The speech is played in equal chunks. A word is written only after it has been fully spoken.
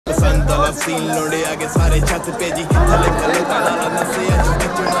तुरंत अलब सीन लोड़े आगे सारे छत पे जी थले थले ताला नसे जो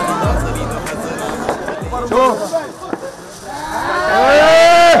बचना दी नासरी दा हसरा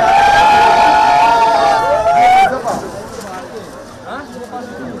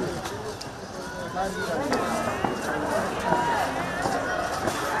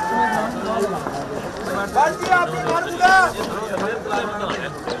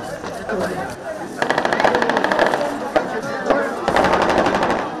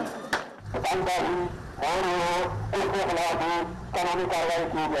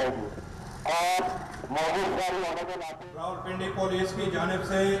रावलपिंडी पुलिस की जानिब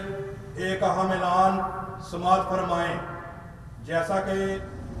से एक अहम ऐलान समाअत फरमाएं। जैसा कि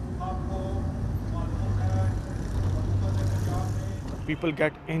आपको मालूम है, people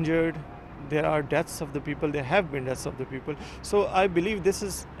get injured, there are deaths of the people, there have been deaths of the people. So I believe this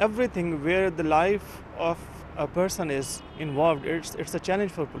is everything where the life of a person is involved. It's a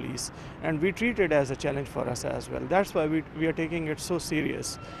challenge for police, and we treat it as a challenge for us as well. That's why we are taking it so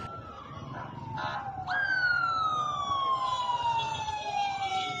serious.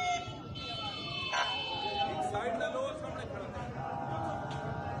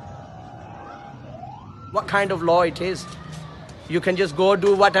 What kind of law it is? You can just go do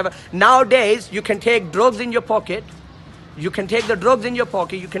whatever. Nowadays, you can take drugs in your pocket. You can take the drugs in your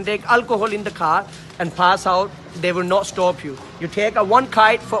pocket. You can take alcohol in the car and pass out. They will not stop you. You take a one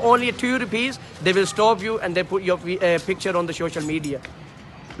kite for only 2 rupees. They will stop you and they put your picture on the social media.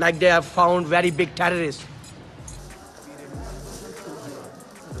 Like they have found very big terrorists.